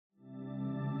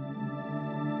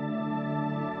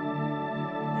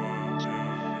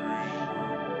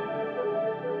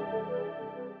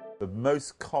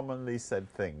most commonly said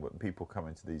thing when people come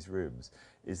into these rooms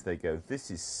is they go,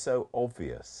 this is so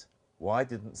obvious. Why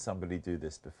didn't somebody do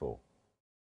this before?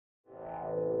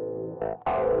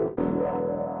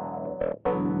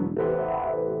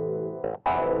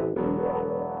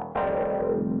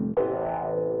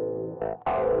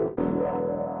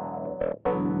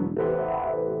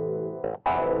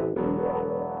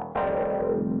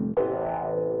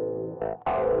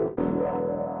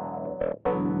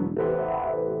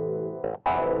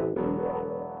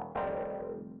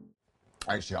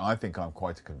 Actually, I think I'm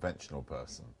quite a conventional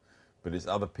person, but it's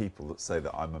other people that say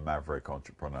that I'm a maverick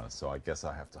entrepreneur, so I guess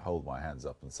I have to hold my hands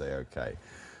up and say, okay.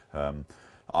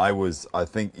 I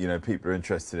think, you know, people are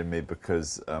interested in me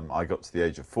because I got to the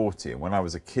age of 40, and when I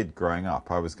was a kid growing up,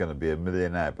 I was going to be a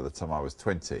millionaire by the time I was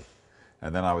 20.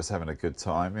 And then I was having a good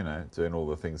time, you know, doing all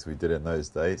the things we did in those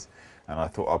days. And I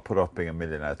thought I'll put off being a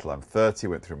millionaire till I'm 30,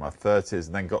 went through my 30s,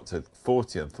 and then got to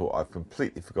 40 and thought I've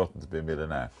completely forgotten to be a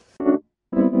millionaire.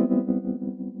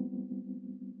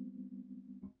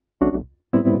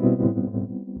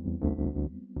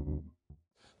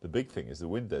 The big thing is the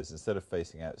windows, instead of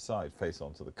facing outside, face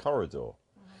onto the corridor.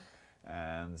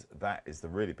 And that is the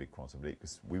really big quantum leap,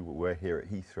 because we're here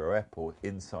at Heathrow Airport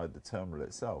inside the terminal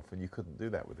itself, and you couldn't do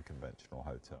that with a conventional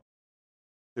hotel.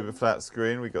 Super flat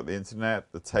screen, we've got the internet,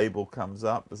 the table comes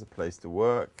up, there's a place to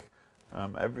work,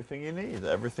 everything you need,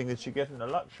 everything that you get in a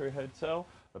luxury hotel,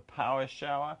 the power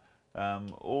shower,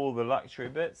 all the luxury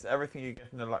bits, everything you get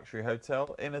in a luxury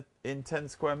hotel in 10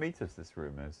 square meters this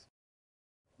room is.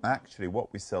 Actually,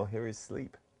 what we sell here is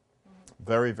sleep.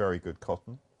 Very, very good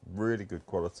cotton, really good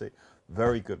quality,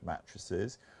 very good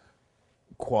mattresses,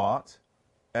 quiet,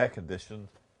 air-conditioned,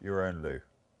 your own loo.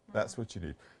 That's what you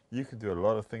need. You can do a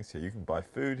lot of things here. You can buy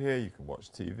food here, you can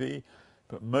watch TV,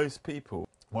 but most people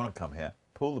want to come here,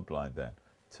 pull the blind down,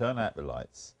 turn out the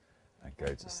lights, and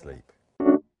go to sleep.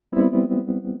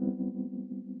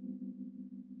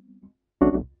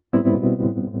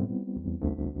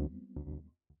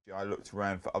 I looked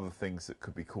around for other things that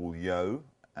could be called yo,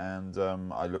 and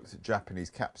I looked at Japanese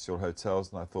capsule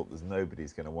hotels, and I thought there's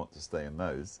nobody's going to want to stay in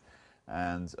those.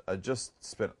 And I just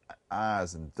spent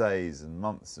hours and days and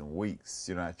months and weeks,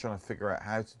 you know, trying to figure out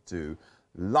how to do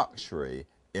luxury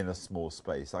in a small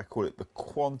space. I call it the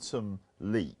quantum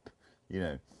leap. You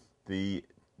know,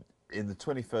 in the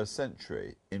 21st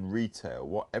century, in retail,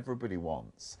 what everybody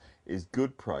wants is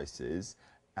good prices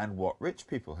and what rich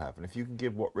people have. And if you can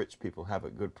give what rich people have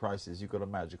at good prices, you've got a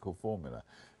magical formula.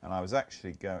 And I was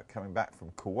actually coming back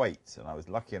from Kuwait, and I was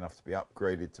lucky enough to be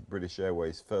upgraded to British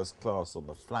Airways first class on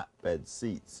the flatbed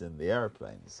seats in the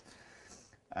aeroplanes.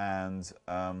 And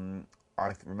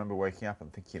I remember waking up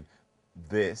and thinking,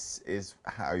 this is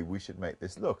how we should make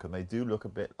this look. And they do look a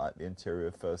bit like the interior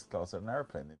of first class on an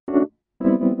aeroplane.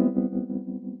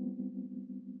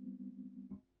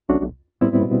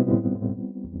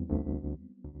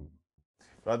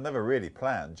 But I'd never really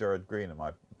planned, Gerard Green and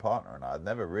my partner and I had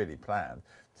never really planned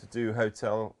to do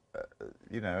hotel,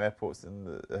 you know, airports and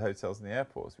the hotels in the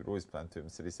airports. We'd always planned to do them in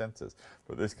city centres.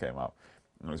 But this came up,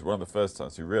 and it was one of the first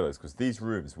times we realised, because these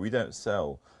rooms, we don't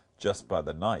sell just by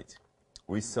the night.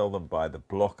 We sell them by the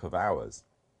block of hours.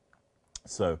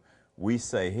 So we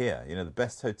say here, you know, the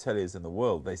best hoteliers in the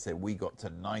world, they say we got to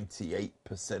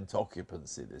 98%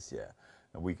 occupancy this year.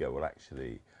 And we go, well,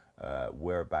 actually,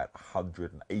 we're about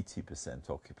 180%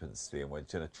 occupancy, and we're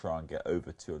going to try and get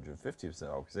over 250%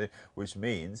 occupancy, which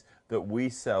means that we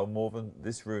sell more than,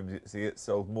 this room gets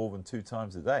sold more than 2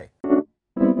 times a day.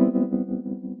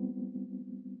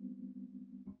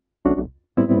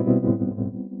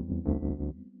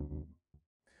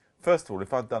 First of all,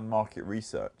 if I'd done market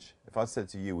research, if I said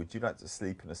to you, would you like to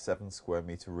sleep in a 7 square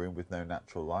metre room with no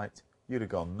natural light? You'd have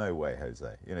gone, no way,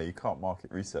 Jose. You know, you can't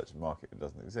market research a market that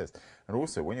doesn't exist. And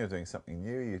also, when you're doing something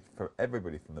new, for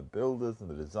everybody from the builders and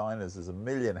the designers, there's a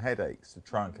million headaches to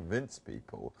try and convince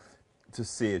people to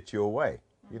see it your way.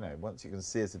 You know, once you can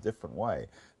see it a different way,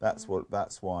 that's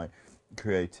why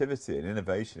creativity and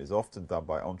innovation is often done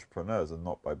by entrepreneurs and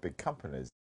not by big companies.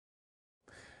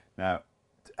 Now,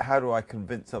 how do I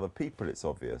convince other people it's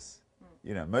obvious?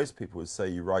 You know, most people would say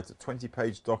you write a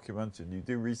 20-page document and you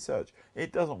do research.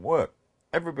 It doesn't work.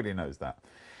 Everybody knows that.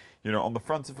 You know, on the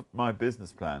front of my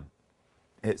business plan,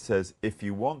 it says, if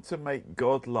you want to make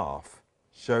God laugh,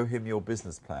 show him your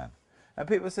business plan. And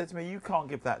people said to me, you can't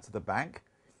give that to the bank.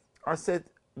 I said,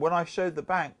 when I showed the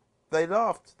bank, they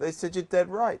laughed. They said, you're dead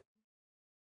right.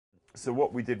 So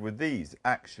what we did with these,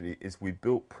 actually, is we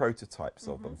built prototypes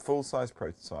of them, full-size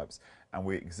prototypes, and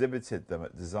we exhibited them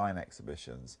at design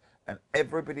exhibitions. And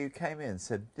everybody who came in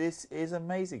said, this is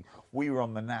amazing. We were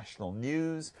on the national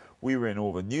news. We were in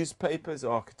all the newspapers,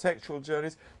 architectural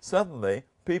journals. Suddenly,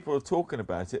 people are talking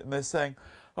about it and they're saying,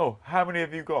 oh, how many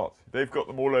have you got? They've got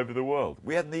them all over the world.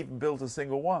 We hadn't even built a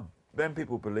single one. Then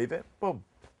people believe it. Boom.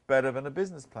 Better than a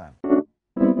business plan.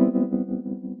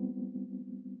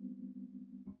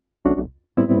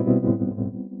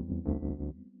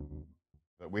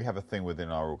 We have a thing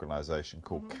within our organisation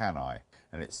called Can I,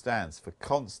 and it stands for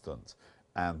constant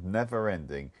and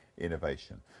never-ending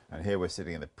innovation. And here we're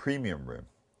sitting in the premium room.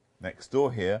 Next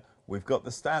door here, we've got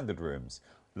the standard rooms.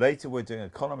 Later we're doing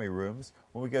economy rooms.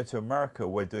 When we go to America,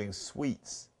 we're doing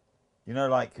suites. You know,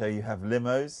 like you have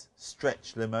limos,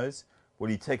 stretch limos, where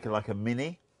you take like a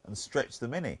mini and stretch the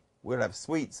mini. We'll have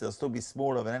suites. They'll still be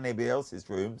smaller than anybody else's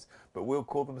rooms, but we'll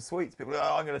call them suites. People go,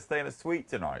 oh, I'm going to stay in a suite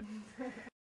tonight.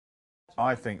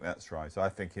 I think that's right. I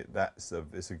think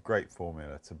it's a great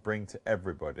formula to bring to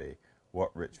everybody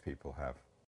what rich people have.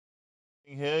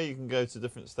 Here you can go to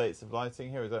different states of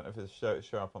lighting here. I don't know if it'll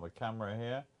show up on the camera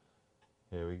here.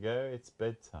 Here we go. It's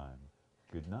bedtime.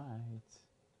 Good night.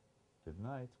 Good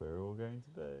night. We're all going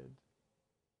to bed.